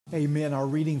Amen. Our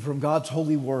reading from God's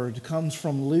holy word comes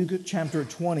from Luke chapter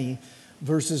 20,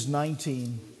 verses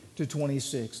 19 to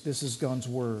 26. This is God's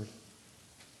word.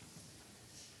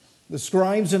 The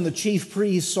scribes and the chief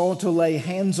priests sought to lay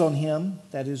hands on him,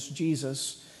 that is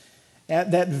Jesus,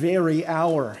 at that very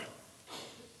hour.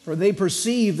 For they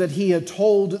perceived that he had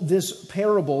told this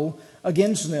parable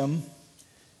against them,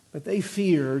 but they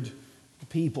feared the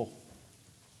people.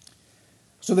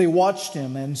 So they watched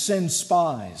him and sent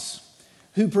spies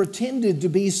who pretended to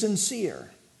be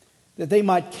sincere, that they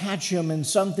might catch him in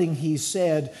something he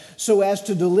said, so as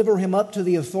to deliver him up to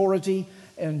the authority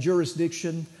and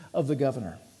jurisdiction of the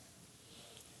governor.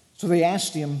 So they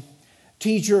asked him,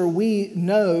 "Teacher, we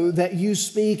know that you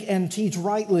speak and teach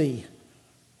rightly,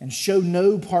 and show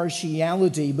no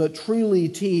partiality, but truly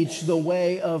teach the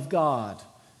way of God.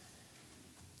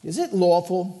 Is it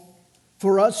lawful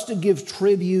for us to give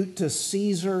tribute to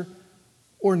Caesar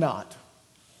or not?"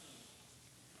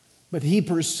 But he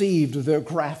perceived their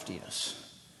craftiness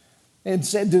and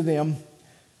said to them,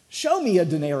 "Show me a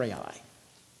denarii.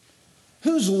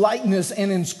 Whose likeness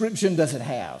and inscription does it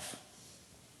have?"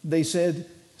 They said,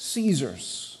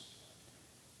 "Caesar's."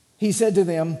 He said to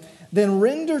them, "Then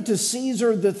render to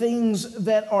Caesar the things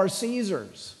that are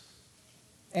Caesar's,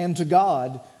 and to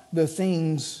God the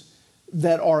things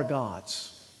that are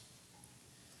God's."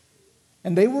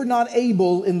 And they were not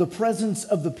able in the presence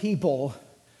of the people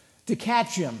to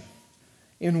catch him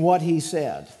in what he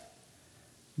said,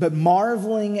 but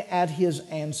marveling at his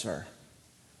answer,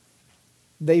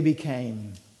 they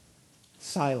became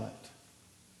silent.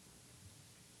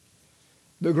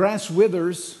 The grass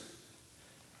withers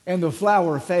and the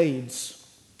flower fades,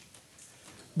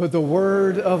 but the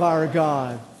word of our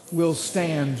God will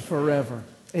stand forever.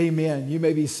 Amen. You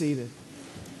may be seated.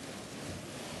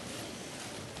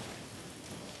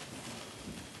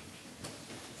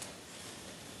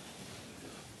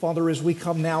 Father, as we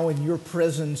come now in your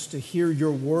presence to hear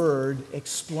your word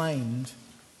explained,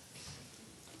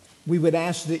 we would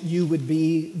ask that you would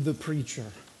be the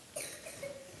preacher,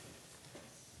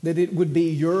 that it would be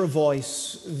your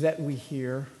voice that we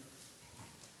hear,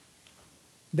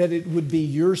 that it would be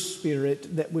your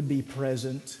spirit that would be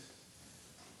present,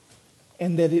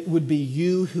 and that it would be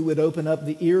you who would open up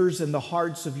the ears and the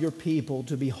hearts of your people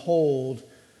to behold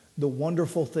the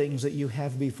wonderful things that you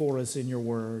have before us in your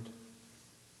word.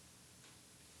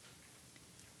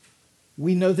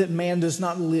 We know that man does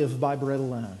not live by bread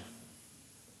alone.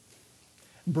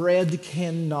 Bread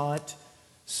cannot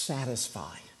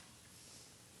satisfy.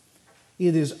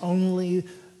 It is only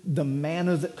the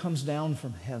manna that comes down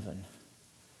from heaven,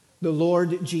 the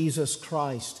Lord Jesus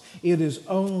Christ. It is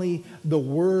only the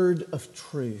word of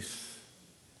truth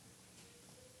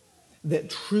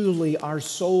that truly our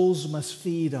souls must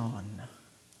feed on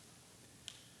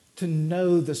to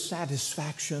know the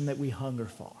satisfaction that we hunger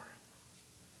for.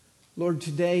 Lord,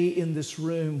 today in this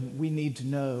room, we need to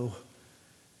know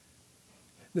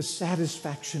the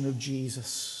satisfaction of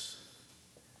Jesus.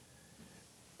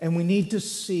 And we need to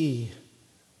see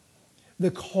the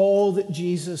call that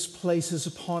Jesus places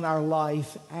upon our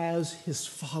life as his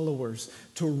followers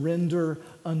to render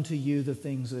unto you the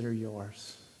things that are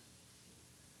yours.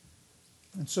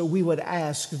 And so we would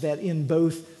ask that in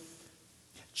both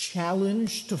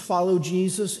challenge to follow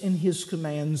Jesus in his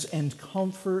commands and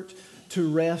comfort to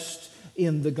rest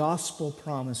in the gospel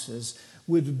promises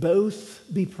would both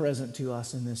be present to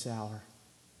us in this hour.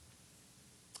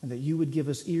 And that you would give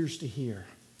us ears to hear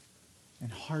and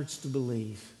hearts to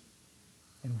believe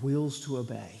and wills to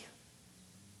obey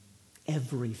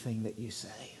everything that you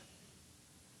say.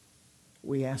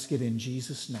 We ask it in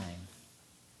Jesus' name.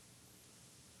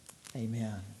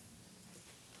 Amen.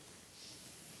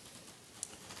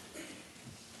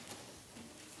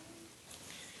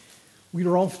 We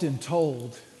are often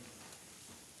told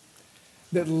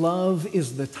that love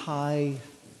is the tie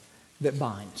that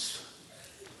binds.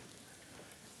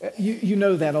 You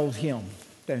know that old hymn,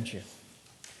 don't you?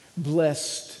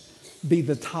 Blessed be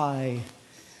the tie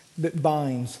that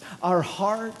binds our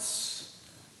hearts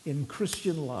in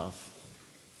Christian love.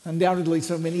 Undoubtedly,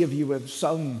 so many of you have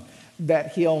sung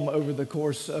that hymn over the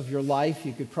course of your life.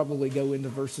 You could probably go into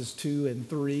verses 2 and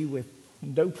 3 with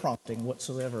no prompting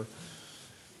whatsoever.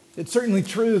 It's certainly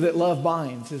true that love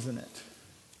binds, isn't it?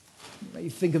 You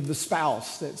think of the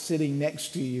spouse that's sitting next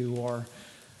to you, or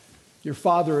your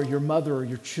father or your mother or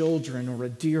your children or a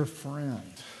dear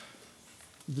friend.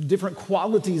 The different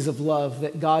qualities of love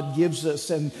that God gives us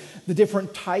and the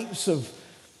different types of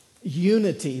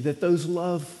unity that those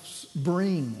loves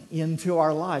bring into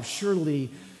our lives. Surely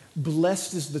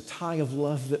blessed is the tie of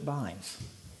love that binds.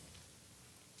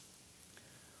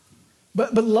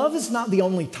 But love is not the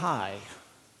only tie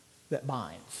that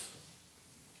binds.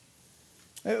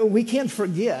 We can't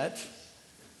forget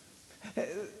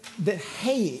that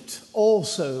hate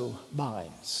also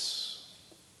binds.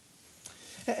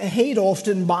 Hate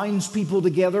often binds people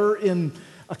together in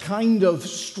a kind of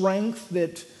strength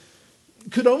that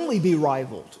could only be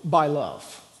rivaled by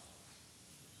love.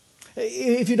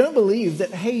 If you don't believe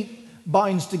that hate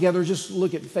binds together, just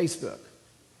look at Facebook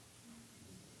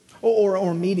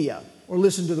or media or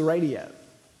listen to the radio.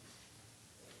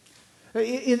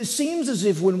 It seems as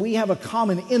if when we have a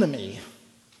common enemy,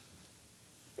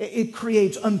 it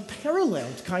creates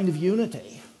unparalleled kind of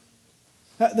unity.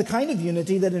 The kind of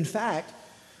unity that, in fact,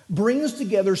 brings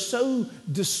together so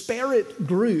disparate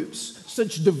groups,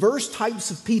 such diverse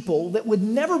types of people that would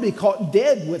never be caught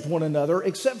dead with one another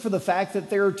except for the fact that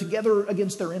they're together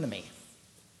against their enemy.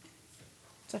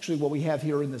 It's actually what we have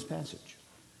here in this passage.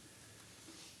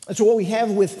 And so what we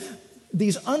have with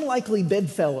these unlikely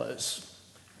bedfellows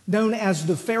known as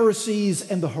the Pharisees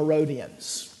and the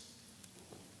Herodians.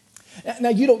 Now,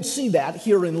 you don't see that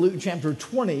here in Luke chapter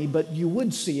 20, but you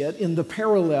would see it in the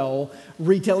parallel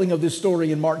retelling of this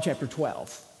story in Mark chapter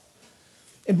 12.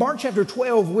 In Mark chapter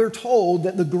 12, we're told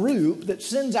that the group that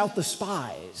sends out the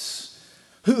spies,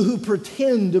 who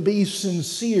pretend to be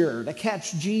sincere to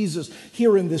catch Jesus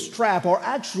here in this trap, are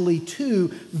actually two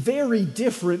very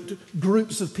different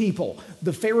groups of people.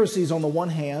 The Pharisees on the one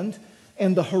hand,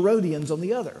 and the Herodians on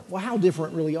the other. Well, how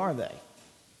different really are they?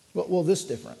 Well, this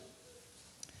different.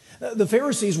 The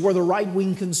Pharisees were the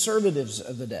right-wing conservatives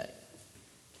of the day.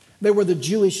 They were the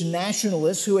Jewish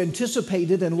nationalists who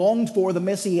anticipated and longed for the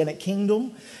Messianic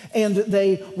kingdom, and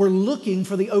they were looking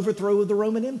for the overthrow of the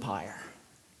Roman Empire.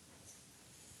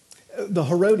 The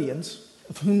Herodians,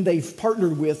 of whom they've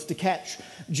partnered with to catch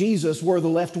Jesus, were the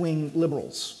left-wing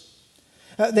liberals.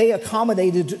 They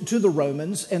accommodated to the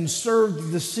Romans and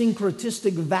served the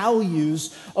syncretistic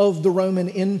values of the Roman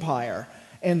Empire,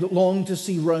 and longed to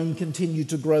see Rome continue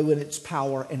to grow in its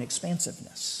power and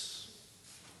expansiveness.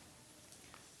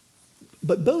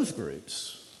 But both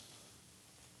groups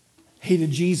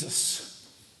hated Jesus.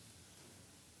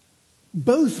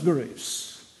 Both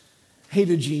groups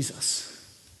hated Jesus.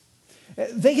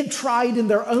 They had tried in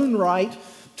their own right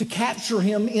to capture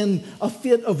him in a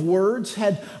fit of words,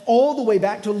 had all the way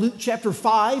back to Luke chapter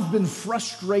 5 been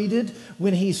frustrated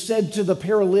when he said to the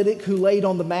paralytic who laid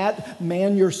on the mat,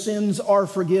 "Man, your sins are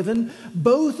forgiven."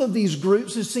 Both of these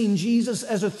groups have seen Jesus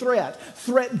as a threat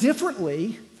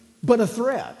differently, but a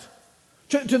threat.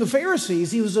 To the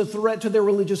Pharisees, he was a threat to their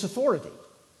religious authority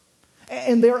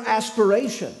and their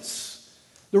aspirations,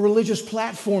 the religious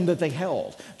platform that they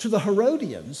held. To the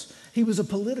Herodians, he was a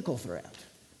political threat.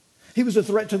 He was a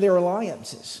threat to their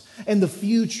alliances and the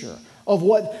future of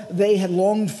what they had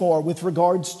longed for with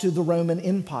regards to the Roman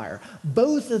Empire.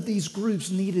 Both of these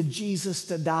groups needed Jesus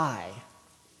to die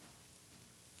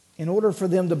in order for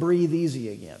them to breathe easy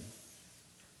again.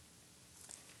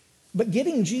 But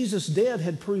getting Jesus dead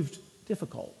had proved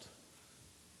difficult.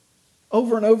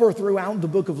 Over and over throughout the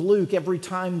book of Luke, every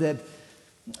time that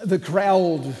the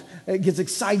crowd gets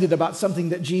excited about something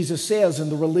that Jesus says and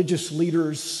the religious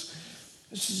leaders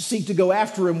seek to go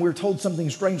after him, we're told something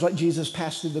strange like Jesus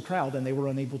passed through the crowd and they were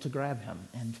unable to grab him.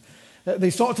 And they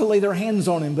sought to lay their hands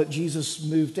on him, but Jesus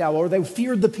moved out. Or they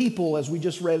feared the people, as we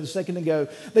just read a second ago.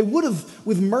 They would have,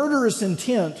 with murderous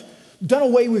intent, done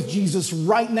away with Jesus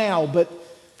right now, but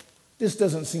this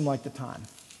doesn't seem like the time.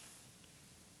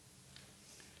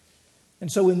 And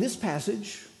so in this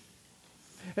passage,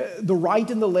 the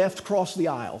right and the left crossed the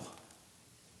aisle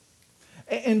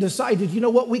and decided, you know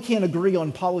what, we can't agree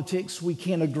on politics, we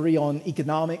can't agree on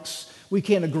economics, we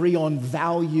can't agree on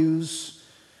values,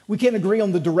 we can't agree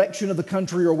on the direction of the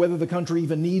country or whether the country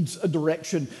even needs a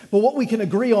direction, but what we can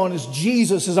agree on is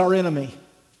Jesus is our enemy.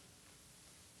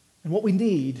 And what we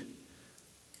need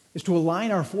is to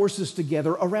align our forces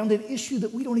together around an issue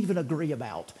that we don't even agree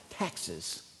about,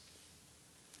 taxes,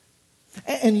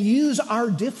 and use our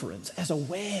difference as a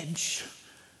wedge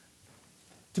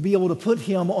to be able to put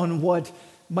him on what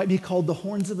might be called the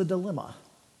horns of a dilemma,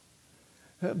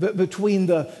 between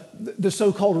the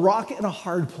so-called rock and a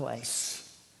hard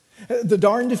place. The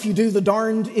darned if you do, the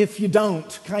darned if you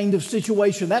don't kind of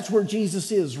situation. That's where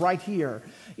Jesus is, right here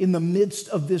in the midst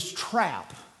of this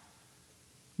trap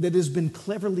that has been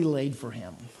cleverly laid for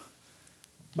him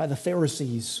by the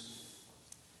Pharisees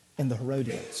and the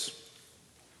Herodians.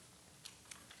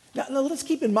 Now let's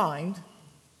keep in mind,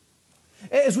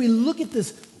 as we look at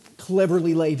this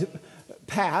cleverly laid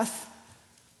path,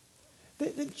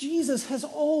 that Jesus has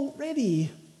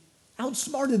already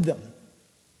outsmarted them.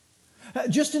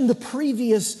 Just in the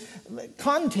previous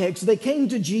context, they came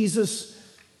to Jesus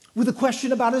with a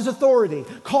question about his authority,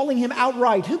 calling him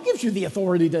outright. Who gives you the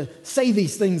authority to say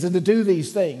these things and to do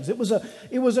these things? It was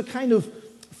a kind of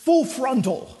full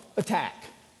frontal attack.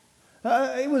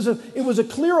 It was a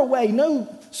clear away, no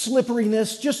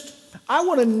slipperiness, just I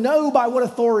want to know by what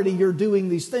authority you're doing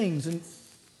these things. And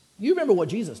you remember what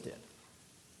Jesus did.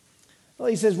 Well,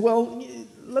 he says, well,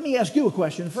 let me ask you a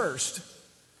question first.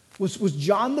 Was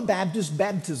John the Baptist's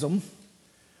baptism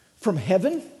from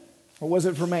heaven or was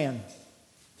it from man?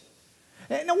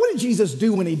 Now, what did Jesus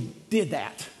do when he did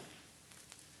that?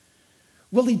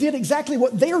 Well, he did exactly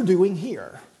what they're doing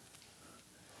here.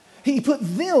 He put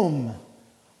them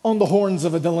on the horns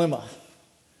of a dilemma.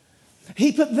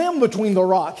 He put them between the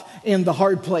rock and the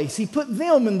hard place. He put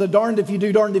them in the darned if you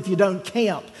do, darned if you don't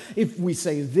camp. If we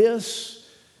say this,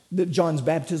 that John's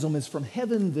baptism is from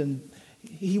heaven, then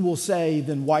he will say,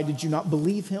 then why did you not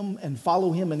believe him and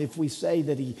follow him? And if we say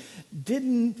that he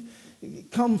didn't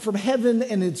come from heaven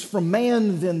and it's from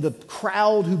man, then the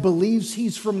crowd who believes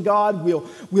he's from God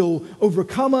will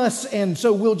overcome us. And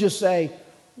so we'll just say,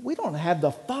 we don't have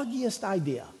the foggiest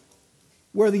idea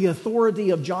where the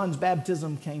authority of John's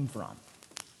baptism came from.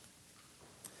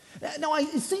 Now,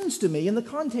 it seems to me in the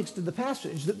context of the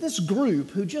passage that this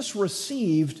group who just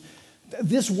received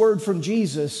this word from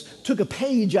Jesus took a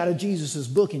page out of Jesus'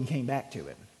 book and came back to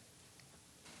it.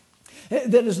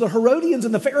 That as the Herodians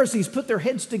and the Pharisees put their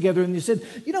heads together and they said,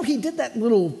 he did that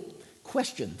little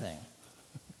question thing.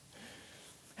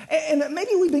 And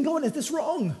maybe we've been going at this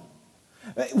wrong.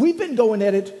 We've been going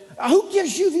at it, who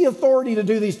gives you the authority to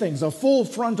do these things? A full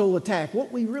frontal attack.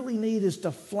 What we really need is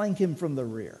to flank him from the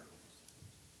rear.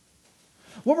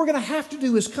 What we're going to have to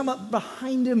do is come up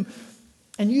behind him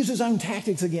and use his own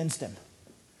tactics against him.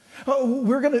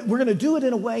 We're going to do it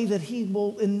in a way that he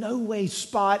will in no way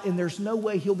spot, and there's no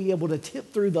way he'll be able to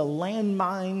tip through the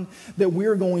landmine that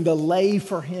we're going to lay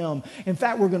for him. In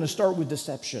fact, we're going to start with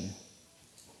deception.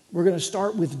 We're going to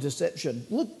start with deception.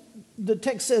 Look, the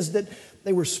text says that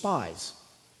they were spies.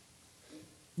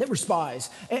 They were spies.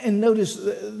 And notice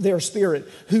their spirit,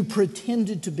 who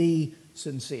pretended to be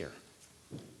sincere.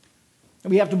 And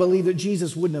we have to believe that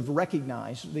Jesus wouldn't have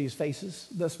recognized these faces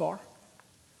thus far.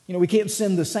 We can't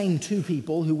send the same two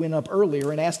people who went up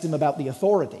earlier and asked him about the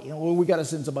authority. We've got to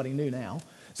send somebody new now.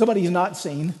 Somebody he's not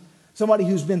seen. Somebody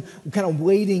who's been kind of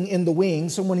waiting in the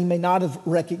wings. Someone he may not have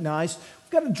recognized.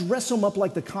 We've got to dress them up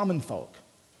like the common folk.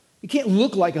 You can't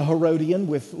look like a Herodian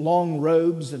with long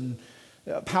robes and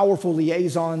powerful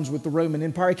liaisons with the Roman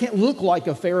Empire. He can't look like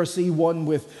a Pharisee, one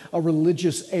with a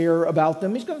religious air about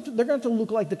them. They're going to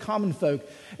look like the common folk.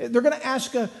 They're going to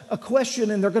ask a question,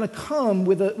 and they're going to come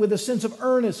with a sense of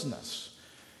earnestness.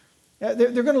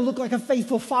 They're going to look like a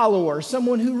faithful follower,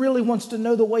 someone who really wants to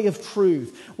know the way of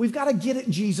truth. We've got to get at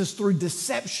Jesus through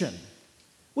deception.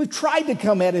 We've tried to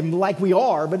come at him like we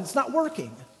are, but it's not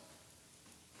working.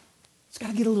 It's got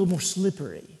to get a little more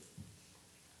slippery,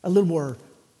 a little more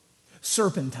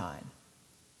serpentine.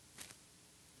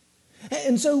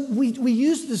 And so we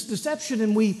use this deception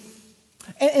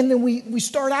and then we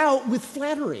start out with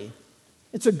flattery.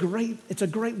 It's a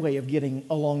great way of getting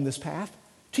along this path.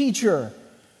 Teacher,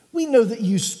 we know that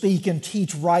you speak and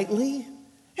teach rightly,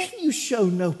 and you show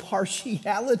no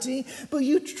partiality, but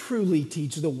you truly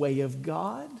teach the way of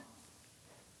God.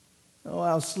 Oh,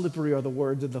 how slippery are the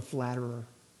words of the flatterer.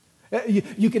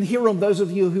 You can hear them, those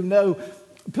of you who know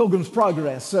Pilgrim's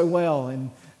Progress so well,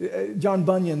 and John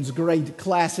Bunyan's great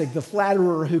classic, the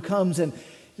flatterer who comes and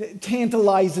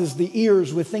tantalizes the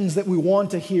ears with things that we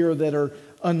want to hear that are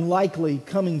unlikely,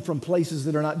 coming from places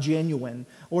that are not genuine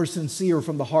or sincere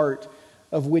from the heart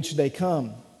of which they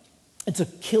come. It's a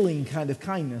killing kind of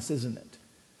kindness, isn't it?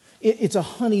 It's a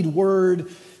honeyed word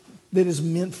that is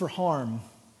meant for harm.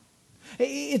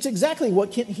 It's exactly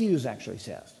what Kent Hughes actually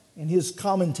says. In his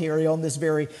commentary on this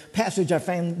very passage, I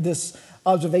found this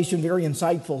observation very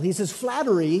insightful. He says,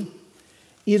 flattery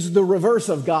is the reverse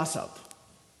of gossip.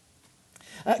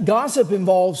 Gossip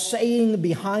involves saying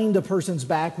behind a person's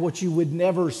back what you would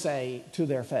never say to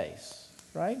their face,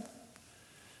 right?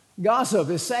 Gossip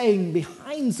is saying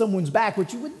behind someone's back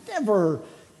what you would never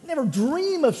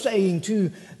dream of saying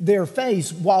to their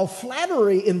face, while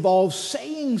flattery involves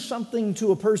saying something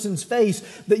to a person's face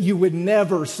that you would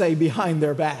never say behind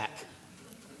their back.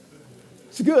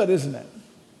 It's good, isn't it?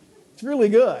 It's really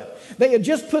good. They had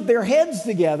just put their heads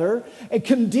together and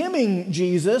condemning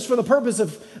Jesus for the purpose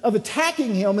of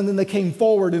attacking him, and then they came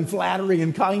forward in flattery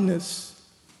and kindness.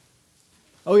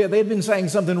 Oh yeah, they had been saying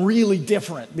something really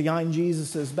different behind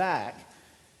Jesus' back.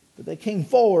 But they came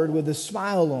forward with a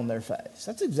smile on their face.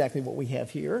 That's exactly what we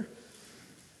have here.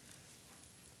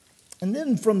 And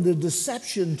then from the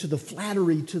deception to the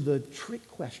flattery to the trick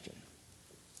question.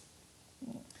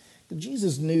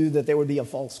 Jesus knew that there would be a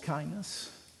false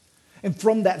kindness. And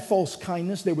from that false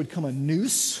kindness, there would come a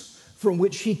noose from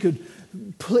which he could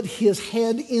put his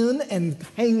head in and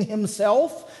hang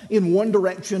himself in one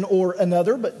direction or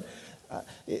another. But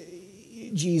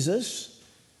Jesus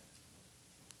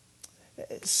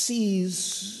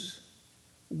sees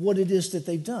what it is that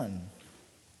they've done.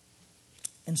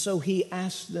 And so he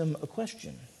asks them a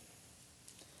question.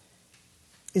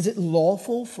 Is it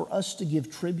lawful for us to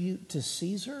give tribute to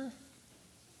Caesar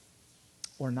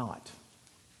or not?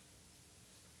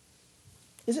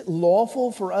 Is it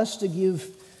lawful for us to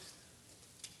give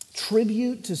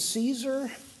tribute to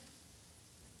Caesar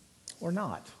or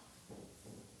not?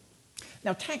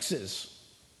 Now, taxes,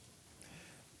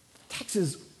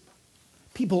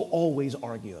 people always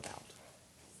argue about.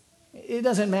 It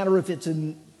doesn't matter if it's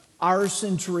in our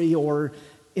century or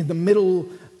in the Middle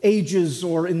Ages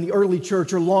or in the early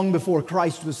church or long before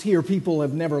Christ was here. People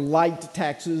have never liked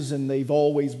taxes and they've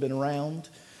always been around.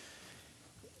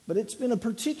 But it's been a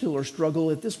particular struggle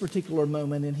at this particular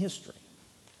moment in history.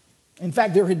 In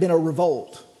fact, there had been a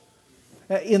revolt.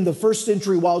 In the first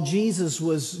century, while Jesus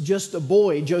was just a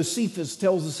boy, Josephus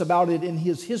tells us about it in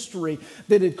his history,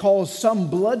 that it caused some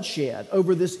bloodshed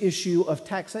over this issue of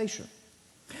taxation.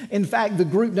 In fact, the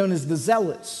group known as the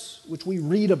Zealots, which we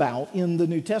read about in the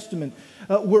New Testament,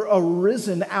 were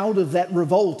arisen out of that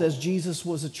revolt as Jesus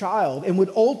was a child and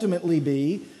would ultimately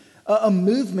be a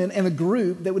movement and a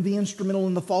group that would be instrumental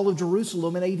in the fall of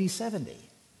Jerusalem in AD 70.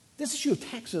 This issue of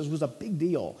taxes was a big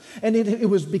deal, and it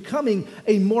was becoming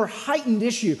a more heightened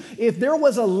issue. If there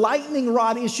was a lightning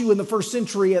rod issue in the first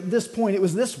century at this point, it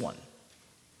was this one.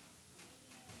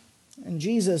 And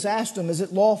Jesus asked them, is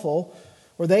it lawful,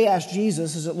 or they asked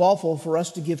Jesus, is it lawful for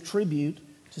us to give tribute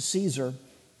to Caesar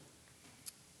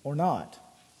or not?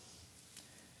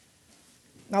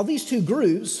 Now, these two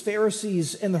groups,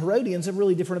 Pharisees and the Herodians, have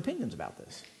really different opinions about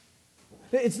this.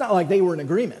 It's not like they were in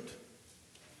agreement.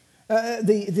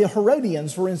 The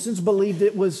Herodians, for instance, believed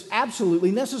it was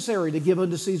absolutely necessary to give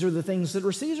unto Caesar the things that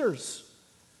are Caesar's.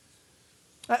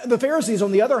 The Pharisees,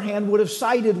 on the other hand, would have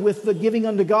sided with the giving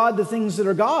unto God the things that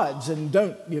are God's and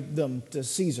don't give them to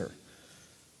Caesar.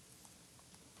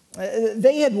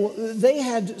 They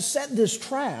had set this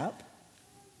trap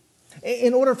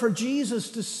in order for Jesus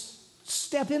to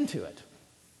step into it.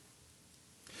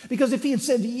 Because if he had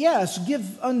said, yes,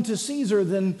 give unto Caesar,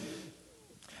 then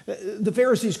the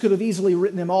Pharisees could have easily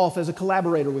written him off as a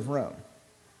collaborator with Rome.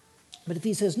 But if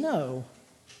he says, no,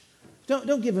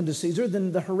 don't give unto Caesar,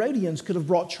 then the Herodians could have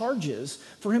brought charges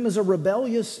for him as a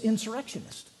rebellious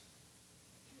insurrectionist.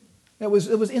 It was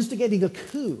instigating a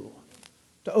coup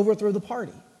to overthrow the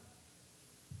party.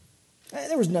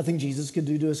 There was nothing Jesus could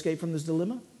do to escape from this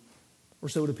dilemma, or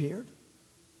so it appeared.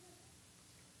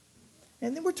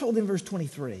 And then we're told in verse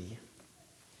 23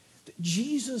 that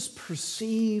Jesus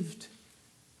perceived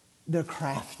their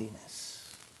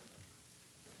craftiness.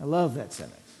 I love that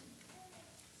sentence.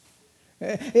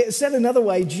 It said another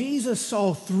way, Jesus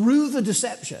saw through the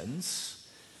deceptions.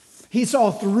 He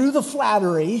saw through the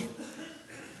flattery.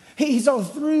 He saw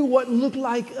through what looked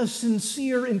like a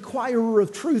sincere inquirer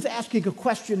of truth asking a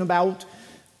question about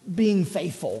being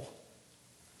faithful.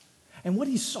 And what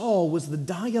he saw was the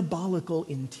diabolical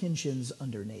intentions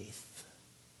underneath.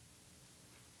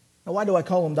 Now, why do I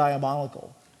call them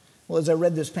diabolical? Well, as I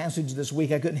read this passage this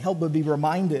week, I couldn't help but be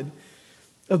reminded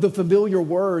of the familiar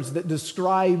words that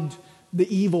described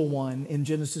the evil one in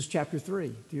Genesis chapter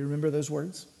 3. Do you remember those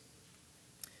words?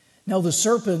 Now, the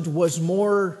serpent was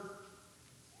more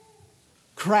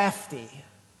crafty.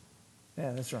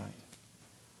 Yeah, that's right.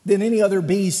 Than any other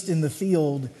beast in the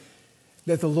field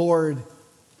that the Lord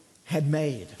had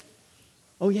made.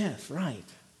 Oh, yes, right.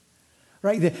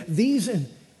 Right. These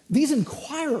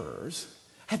inquirers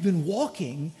had been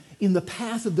walking in the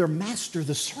path of their master,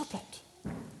 the serpent.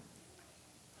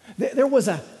 There was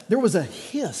a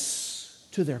hiss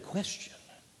to their question.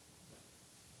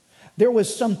 There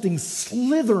was something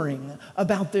slithering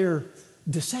about their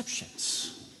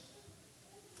deceptions.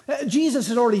 Jesus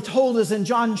had already told us in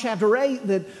John chapter 8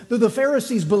 that the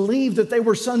Pharisees believed that they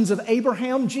were sons of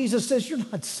Abraham. Jesus says, you're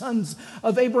not sons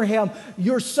of Abraham.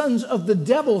 You're sons of the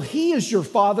devil. He is your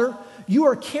father. You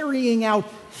are carrying out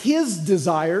his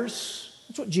desires.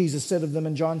 That's what Jesus said of them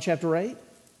in John chapter 8.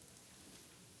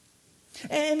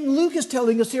 And Luke is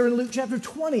telling us here in Luke chapter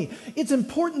 20, it's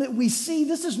important that we see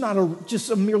this is not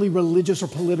just a merely religious or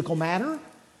political matter.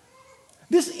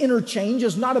 This interchange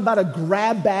is not about a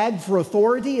grab bag for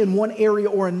authority in one area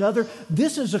or another.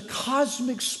 This is a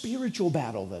cosmic spiritual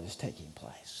battle that is taking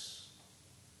place.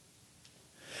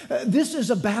 This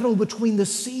is a battle between the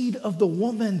seed of the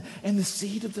woman and the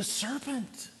seed of the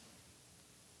serpent.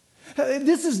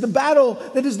 This is the battle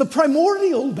that is the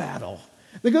primordial battle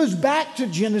that goes back to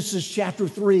Genesis chapter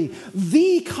 3,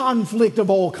 the conflict of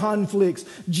all conflicts.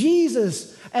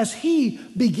 Jesus, as he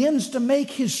begins to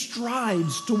make his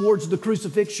strides towards the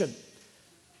crucifixion,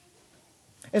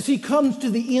 as he comes to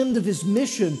the end of his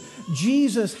mission,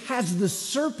 Jesus has the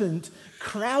serpent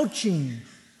crouching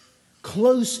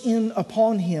close in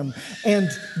upon him, and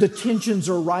the tensions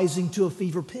are rising to a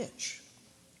fever pitch.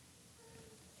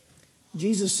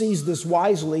 Jesus sees this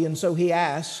wisely, and so he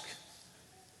asks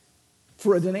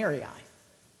for a denarii.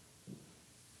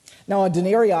 Now, a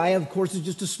denarii, of course, is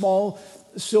just a small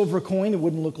silver coin. It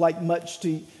wouldn't look like much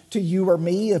to you or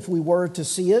me if we were to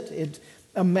see it. It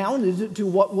amounted to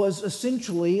what was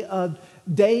essentially a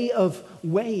day of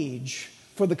wage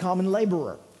for the common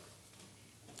laborer.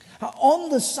 On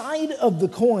the side of the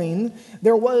coin,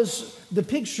 there was the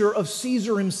picture of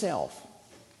Caesar himself.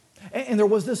 And there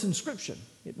was this inscription.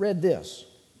 It read this: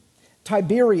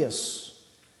 Tiberius,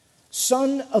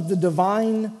 son of the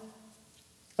divine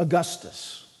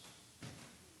Augustus.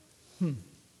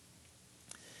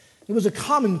 It was a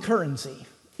common currency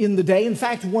in the day. In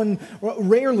fact, one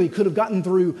rarely could have gotten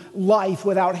through life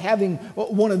without having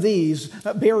one of these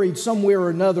buried somewhere or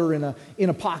another in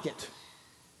a pocket.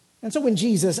 And so when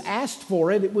Jesus asked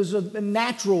for it, it was a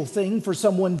natural thing for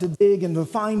someone to dig and to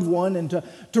find one and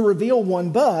to reveal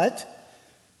one. But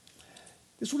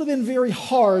this would have been very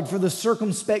hard for the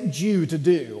circumspect Jew to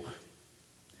do.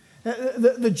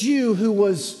 The Jew who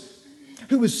was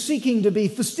seeking to be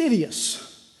fastidious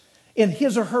in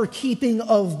his or her keeping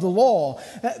of the law,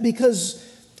 because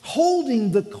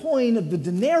holding the coin of the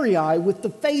denarii with the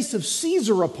face of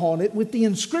Caesar upon it, with the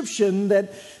inscription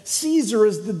that Caesar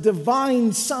is the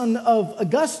divine son of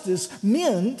Augustus,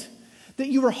 meant that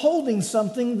you were holding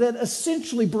something that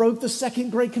essentially broke the second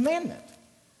great commandment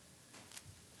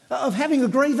of having a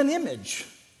graven image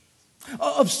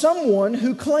of someone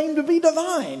who claimed to be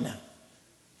divine.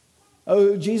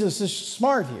 Oh, Jesus is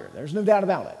smart here. There's no doubt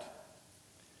about it.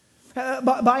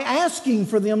 By asking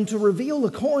for them to reveal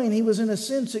the coin, he was in a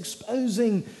sense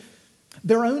exposing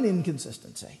their own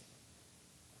inconsistency.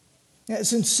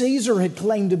 Since Caesar had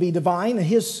claimed to be divine, and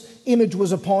his image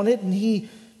was upon it, and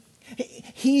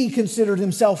he considered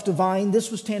himself divine, this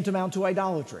was tantamount to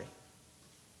idolatry.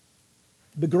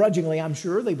 Begrudgingly, I'm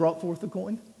sure, they brought forth the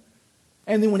coin.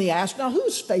 And then when he asked, now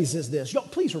whose face is this?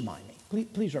 Please remind me.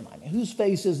 Please remind me. Whose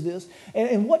face is this?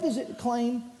 And what does it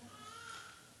claim?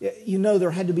 You know,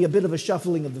 there had to be a bit of a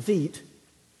shuffling of the feet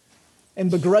and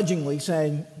begrudgingly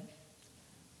saying,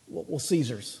 well,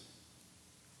 Caesar's.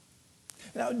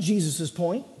 Now, Jesus'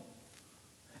 point,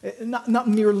 not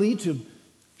merely to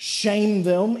shame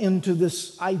them into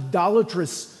this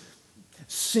idolatrous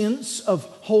sense of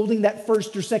holding that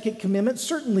first or second commandment,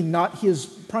 certainly not his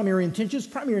primary intention. His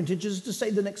primary intention is to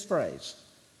say the next phrase.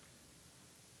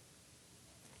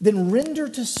 Then render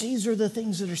to Caesar the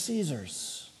things that are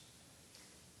Caesar's,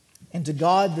 and to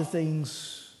God the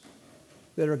things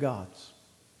that are God's.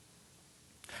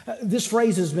 This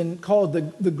phrase has been called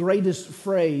the greatest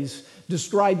phrase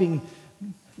describing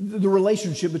the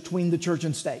relationship between the church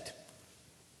and state.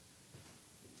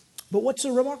 But what's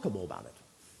so remarkable about it?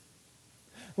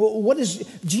 Well, what does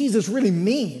Jesus really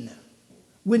mean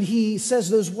when he says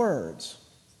those words?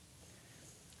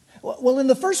 Well, in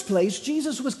the first place,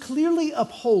 Jesus was clearly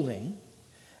upholding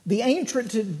the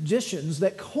ancient traditions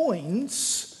that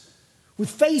coins with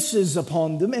faces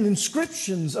upon them and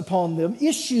inscriptions upon them,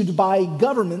 issued by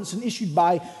governments and issued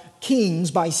by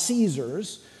kings, by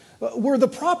Caesars, were the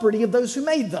property of those who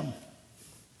made them.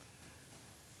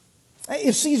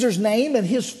 If Caesar's name and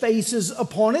his face is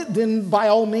upon it, then by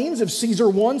all means, if Caesar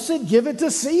wants it, give it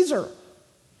to Caesar.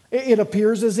 It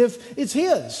appears as if it's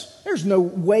his. There's no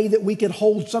way that we could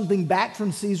hold something back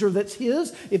from Caesar that's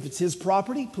his. If it's his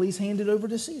property, please hand it over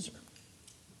to Caesar.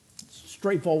 It's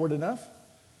straightforward enough.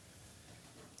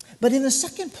 But in the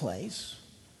second place,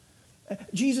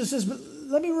 Jesus says, but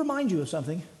let me remind you of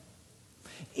something.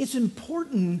 It's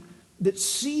important that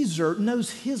Caesar knows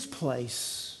his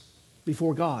place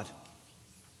before God.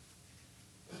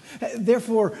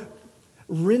 Therefore,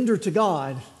 render to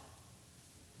God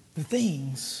the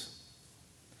things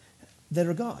that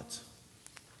are God's.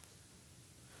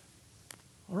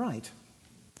 All right.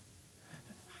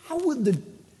 How would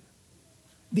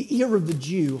the ear of the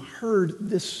Jew heard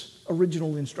this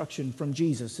original instruction from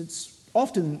Jesus? It's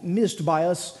often missed by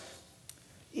us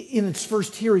in its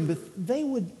first hearing, but it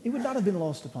would not have been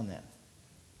lost upon them.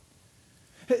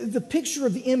 The picture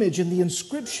of the image and the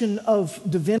inscription of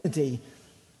divinity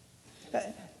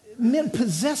meant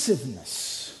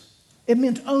possessiveness. It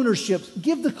meant ownership.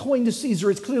 Give the coin to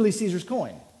Caesar. It's clearly Caesar's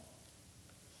coin.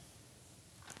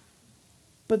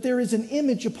 but there is an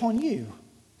image upon you.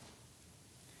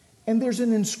 And there's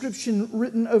an inscription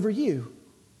written over you.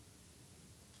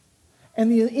 And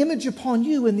the image upon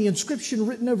you and the inscription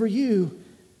written over you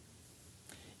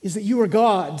is that you are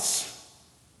God's.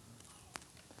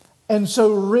 And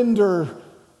so render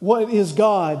what is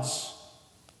God's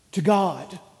to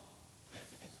God.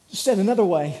 Said another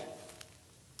way,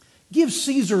 give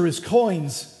Caesar his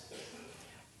coins,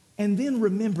 and then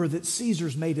remember that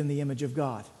Caesar's made in the image of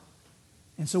God.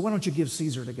 And so why don't you give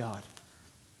Caesar to God?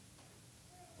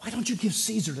 Why don't you give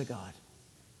Caesar to God?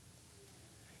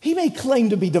 He may claim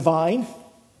to be divine.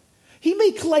 He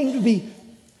may claim to be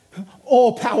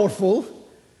all-powerful.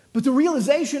 But the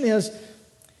realization is,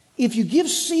 if you give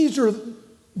Caesar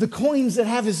the coins that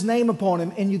have his name upon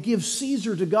him and you give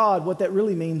Caesar to God, what that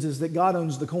really means is that God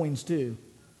owns the coins too.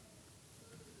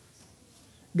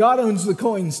 God owns the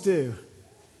coins too.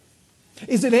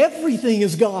 Is that everything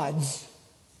is God's.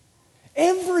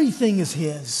 Everything is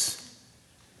His.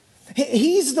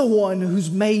 He's the one who's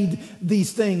made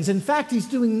these things. In fact, He's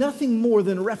doing nothing more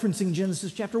than referencing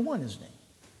Genesis chapter 1, isn't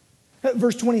He?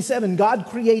 Verse 27, God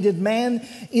created man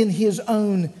in His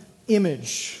own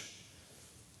image.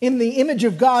 In the image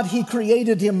of God, He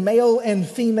created him, male and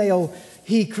female,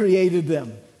 He created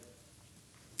them.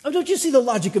 Oh, don't you see the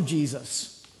logic of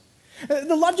Jesus?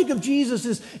 The logic of Jesus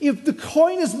is, if the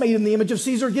coin is made in the image of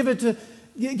Caesar, give it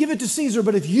to Caesar.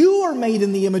 But if you are made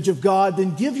in the image of God,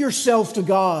 then give yourself to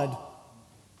God.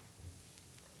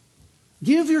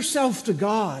 Give yourself to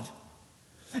God.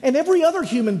 And every other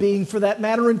human being for that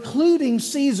matter, including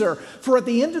Caesar. For at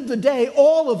the end of the day,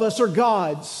 all of us are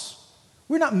God's.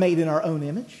 We're not made in our own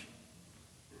image.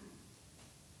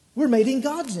 We're made in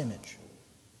God's image.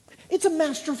 It's a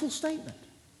masterful statement.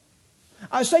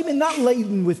 A statement not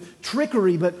laden with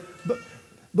trickery, but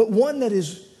one that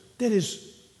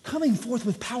is coming forth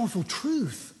with powerful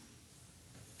truth.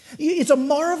 It's a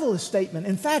marvelous statement.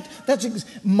 In fact,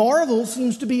 marvel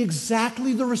seems to be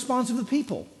exactly the response of the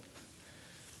people.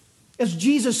 As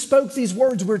Jesus spoke these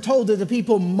words, we're told that the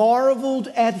people marveled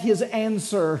at His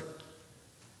answer.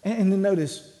 And then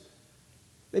notice,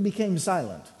 they became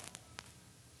silent.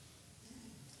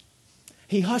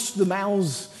 He hushed the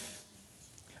mouths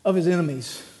of His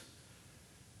enemies.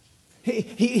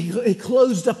 He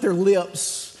closed up their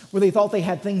lips where they thought they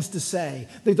had things to say.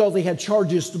 They thought they had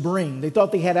charges to bring. They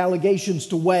thought they had allegations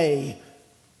to weigh.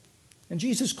 And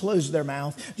Jesus closed their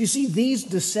mouth. Do you see, these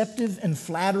deceptive and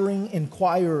flattering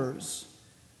inquirers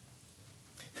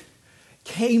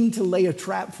came to lay a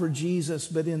trap for Jesus,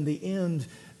 but in the end,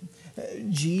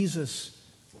 Jesus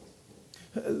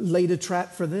laid a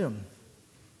trap for them.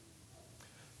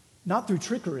 Not through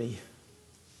trickery,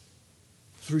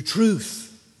 through truth.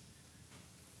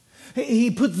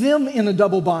 He put them in a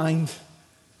double bind.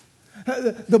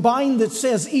 The bind that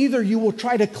says either you will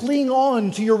try to cling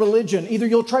on to your religion, either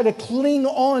you'll try to cling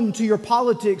on to your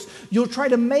politics, you'll try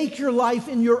to make your life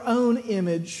in your own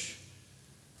image,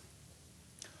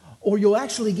 or you'll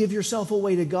actually give yourself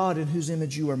away to God in whose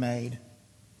image you are made.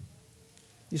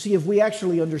 You see, if we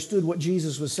actually understood what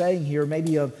Jesus was saying here,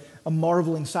 maybe a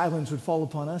marveling silence would fall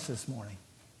upon us this morning.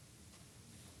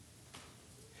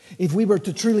 If we were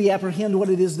to truly apprehend what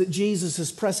it is that Jesus is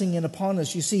pressing in upon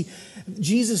us, you see,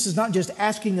 Jesus is not just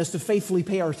asking us to faithfully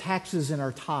pay our taxes and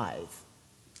our tithe,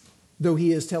 though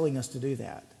He is telling us to do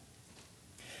that.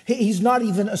 He's not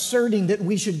even asserting that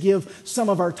we should give some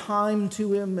of our time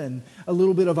to Him and a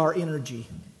little bit of our energy.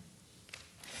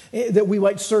 That we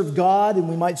might serve God and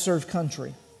we might serve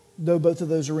country, though both of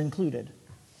those are included.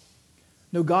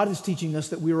 No, God is teaching us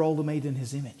that we are all made in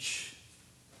His image.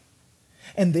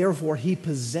 And therefore, He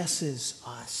possesses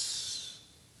us.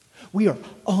 We are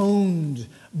owned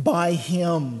by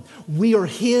Him. We are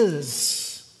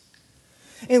His.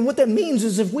 And what that means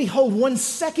is if we hold 1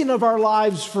 second of our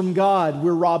lives from God,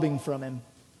 we're robbing from Him.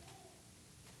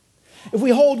 If we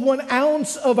hold 1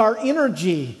 ounce of our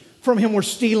energy from Him, we're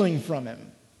stealing from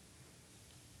Him.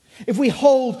 If we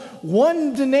hold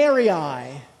 1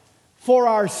 denarii for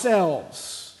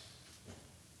ourselves,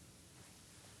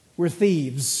 we're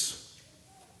thieves.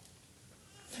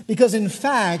 Because in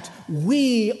fact,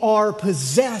 we are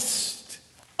possessed,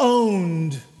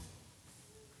 owned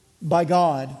by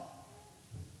God.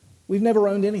 We've never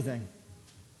owned anything.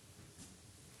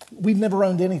 We've never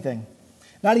owned anything.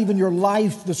 Not even your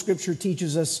life, the Scripture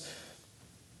teaches us,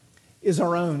 is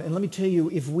our own. And let me tell you,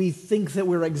 if we think that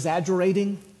we're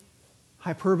exaggerating,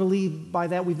 hyperbole, by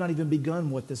that we've not even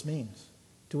begun what this means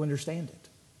to understand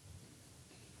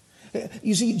it.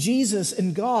 You see, Jesus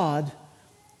and God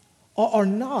are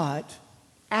not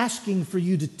asking for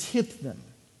you to tip them.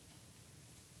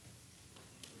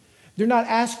 They're not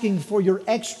asking for your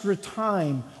extra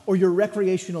time or your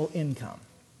recreational income.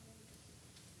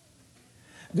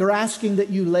 They're asking that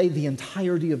you lay the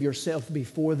entirety of yourself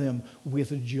before them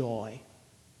with joy.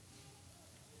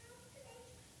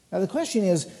 Now the question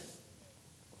is,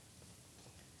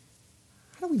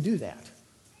 how do we do that?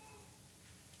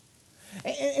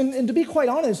 And to be quite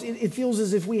honest, it feels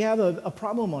as if we have a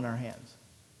problem on our hands.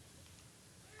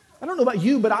 I don't know about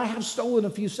you, but I have stolen a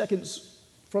few seconds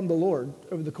from the Lord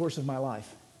over the course of my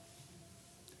life.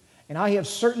 And I have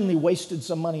certainly wasted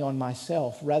some money on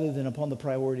myself rather than upon the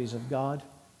priorities of God.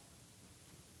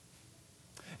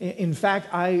 In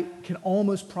fact, I can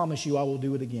almost promise you I will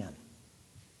do it again.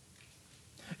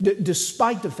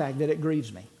 Despite the fact that it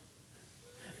grieves me.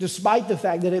 Despite the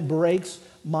fact that it breaks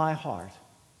my heart.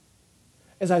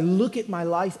 As I look at my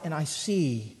life and I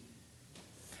see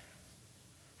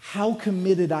how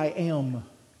committed I am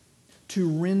to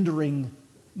rendering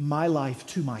my life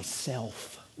to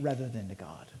myself rather than to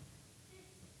God.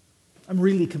 I'm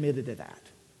really committed to that.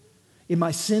 In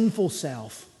my sinful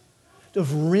self,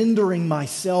 of rendering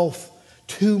myself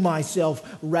to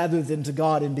myself rather than to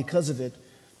God. And because of it,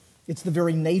 it's the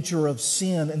very nature of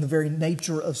sin and the very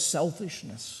nature of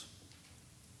selfishness.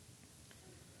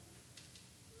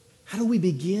 How do we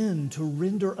begin to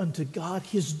render unto God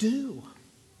His due?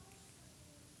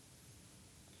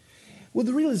 Well,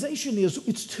 the realization is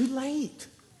it's too late.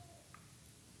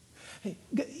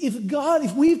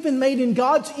 If we've been made in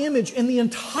God's image and the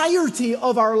entirety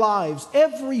of our lives,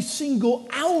 every single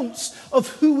ounce of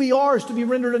who we are is to be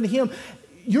rendered unto Him,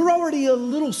 you're already a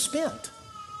little spent.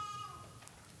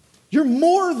 You're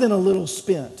more than a little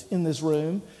spent in this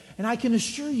room. And I can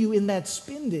assure you in that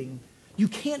spending, you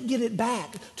can't get it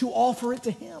back to offer it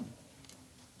to Him.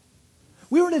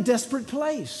 We're in a desperate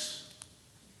place.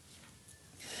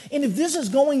 And if this is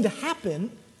going to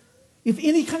happen, if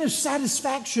any kind of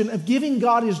satisfaction of giving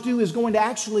God His due is going to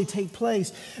actually take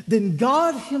place, then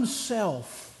God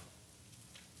Himself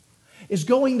is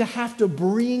going to have to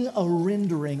bring a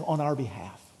rendering on our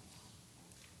behalf.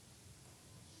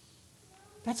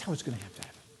 That's how it's going to have to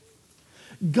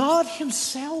happen. God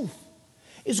Himself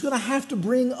is going to have to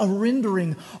bring a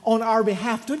rendering on our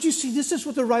behalf. Don't you see? This is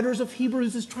what the writers of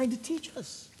Hebrews is trying to teach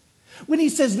us. When he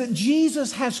says that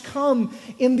Jesus has come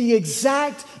in the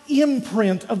exact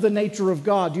imprint of the nature of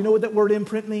God. Do you know what that word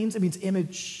imprint means? It means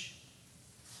image.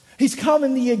 He's come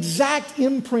in the exact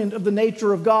imprint of the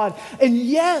nature of God. And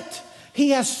yet,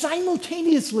 He has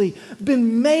simultaneously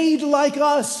been made like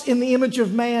us in the image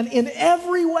of man in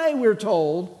every way, we're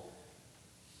told,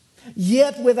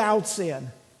 yet without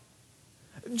sin.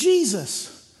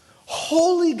 Jesus,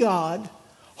 holy God,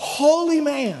 holy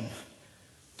man,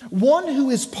 one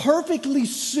who is perfectly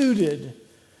suited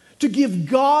to give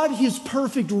God His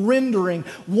perfect rendering,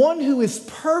 one who is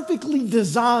perfectly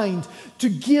designed to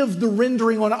give the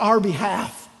rendering on our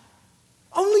behalf.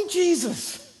 Only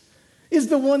Jesus is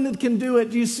the one that can do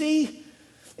it. Do you see?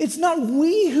 It's not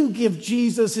we who give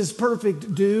Jesus His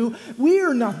perfect due. We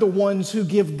are not the ones who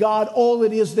give God all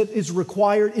it is that is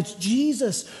required. It's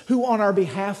Jesus who on our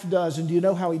behalf does. And do you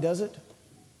know how He does it?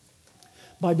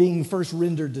 By being first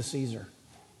rendered to Caesar.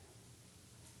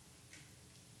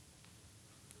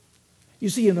 You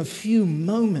see, in a few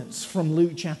moments from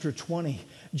Luke chapter 20,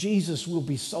 Jesus will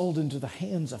be sold into the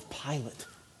hands of Pilate.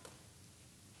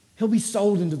 He'll be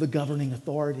sold into the governing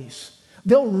authorities.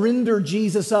 They'll render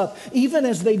Jesus up, even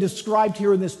as they described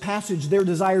here in this passage, their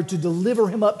desire to deliver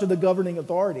Him up to the governing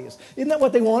authorities. Isn't that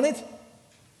what they wanted?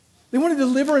 They wanted to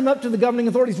deliver Him up to the governing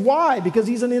authorities. Why? Because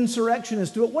He's an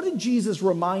insurrectionist. What did Jesus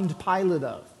remind Pilate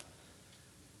of?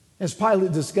 As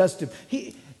Pilate discussed Him,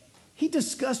 he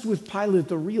discussed with Pilate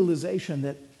the realization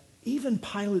that even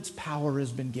Pilate's power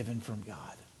has been given from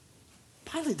God.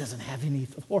 Pilate doesn't have any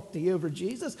authority over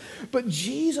Jesus, but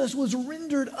Jesus was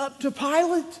rendered up to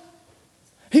Pilate.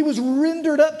 He was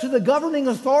rendered up to the governing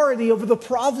authority over the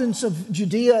province of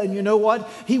Judea, and you know what?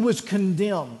 He was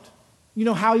condemned. You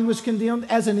know how he was condemned?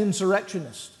 As an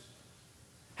insurrectionist.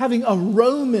 Having a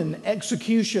Roman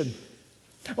execution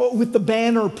with the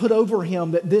banner put over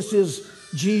him that this is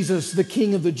Jesus, the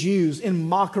King of the Jews, in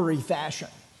mockery fashion.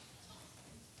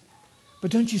 But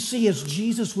don't you see, as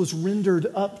Jesus was rendered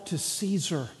up to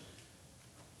Caesar,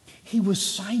 He was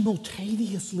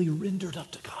simultaneously rendered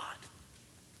up to God.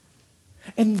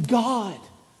 And God,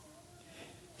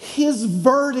 His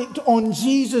verdict on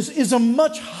Jesus is a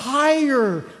much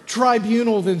higher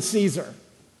tribunal than Caesar.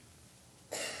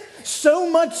 So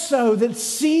much so that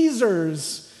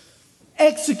Caesar's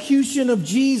execution of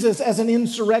Jesus as an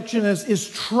insurrectionist is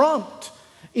trumped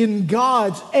in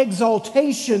God's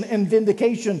exaltation and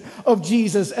vindication of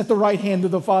Jesus at the right hand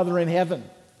of the Father in heaven.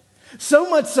 So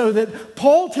much so that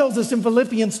Paul tells us in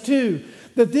Philippians 2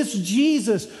 that this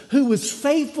Jesus, who was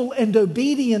faithful and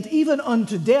obedient even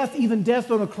unto death, even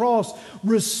death on a cross,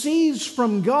 receives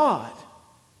from God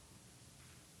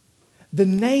the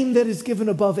name that is given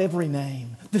above every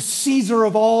name, the Caesar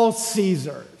of all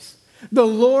Caesars, the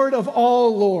Lord of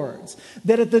all lords,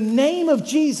 that at the name of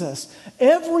Jesus,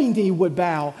 every knee would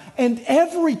bow and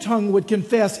every tongue would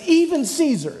confess, even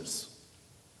Caesar's,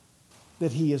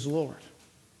 that he is Lord.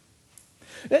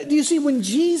 Do you see, when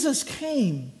Jesus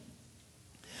came,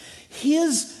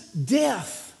 his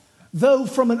death, though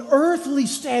from an earthly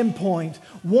standpoint,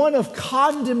 one of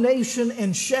condemnation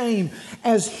and shame,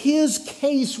 as his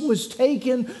case was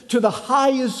taken to the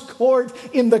highest court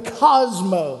in the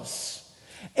cosmos,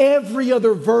 every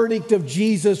other verdict of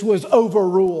Jesus was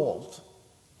overruled.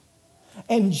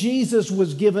 And Jesus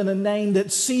was given a name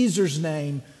that Caesar's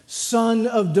name, Son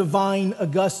of Divine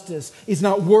Augustus, is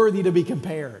not worthy to be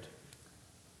compared.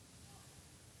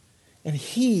 And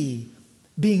he,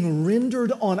 being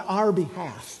rendered on our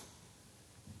behalf,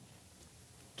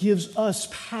 gives us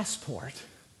passport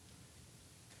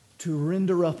to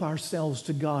render up ourselves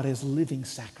to God as living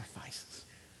sacrifices,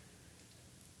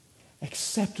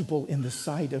 acceptable in the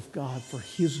sight of God for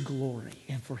his glory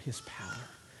and for his power.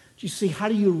 Do you see, how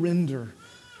do you render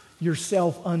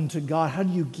yourself unto God? How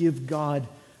do you give God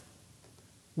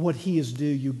what he is due?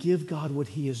 You give God what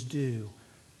he is due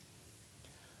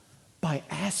by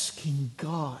asking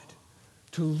God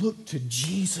to look to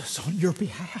Jesus on your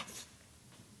behalf.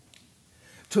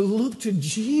 To look to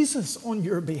Jesus on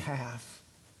your behalf.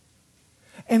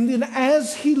 And then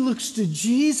as he looks to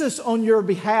Jesus on your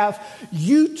behalf,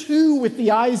 you too, with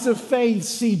the eyes of faith,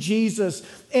 see Jesus,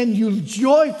 and you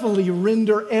joyfully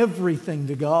render everything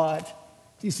to God.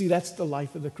 You see, that's the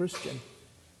life of the Christian.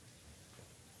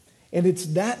 And it's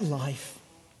that life,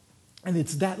 and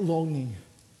it's that longing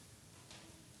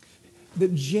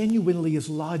that genuinely is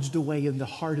lodged away in the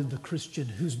heart of the Christian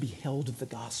who's beheld the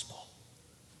gospel.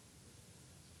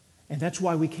 And that's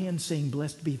why we can sing,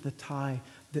 "Blessed be the tie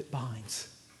that binds."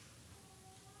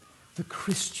 The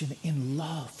Christian in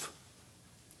love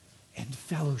and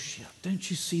fellowship. Don't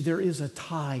you see, there is a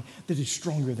tie that is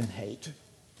stronger than hate.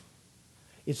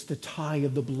 It's the tie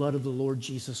of the blood of the Lord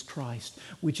Jesus Christ,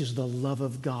 which is the love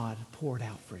of God poured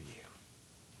out for you.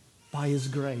 By his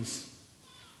grace,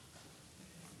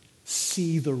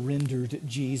 see the rendered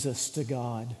Jesus to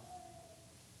God,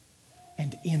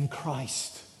 and in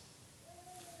Christ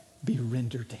be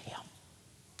rendered to him.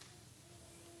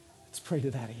 Let's pray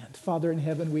to that end. Father in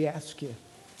heaven, we ask you,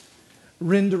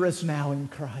 render us now in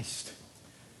Christ.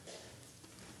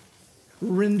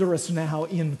 Render us now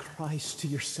in Christ to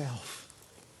yourself.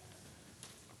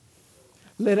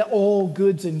 Let all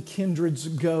goods and kindreds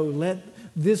go. Let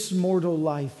this mortal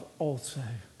life also,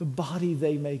 the body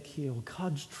they may kill,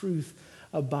 God's truth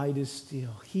abideth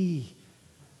still. He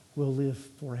will live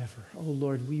forever. Oh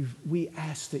Lord, we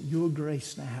ask that your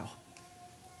grace now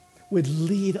would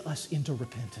lead us into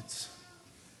repentance.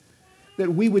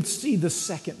 That we would see the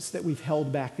seconds that we've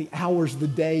held back, the hours, the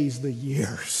days, the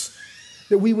years.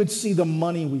 That we would see the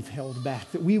money we've held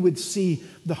back. That we would see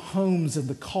the homes and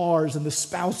the cars and the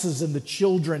spouses and the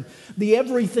children. The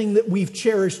everything that we've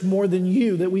cherished more than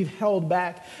you, that we've held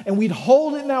back. And we'd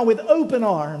hold it now with open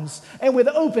arms and with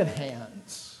open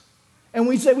hands. And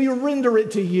we say, we render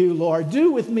it to you, Lord.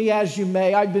 Do with me as you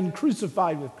may. I've been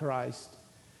crucified with Christ.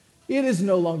 It is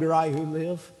no longer I who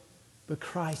live, but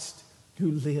Christ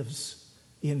who lives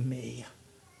in me.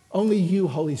 Only you,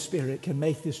 Holy Spirit, can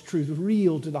make this truth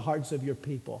real to the hearts of your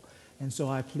people. And so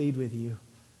I plead with you,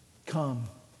 come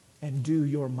and do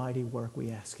your mighty work,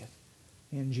 we ask it.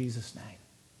 In Jesus' name.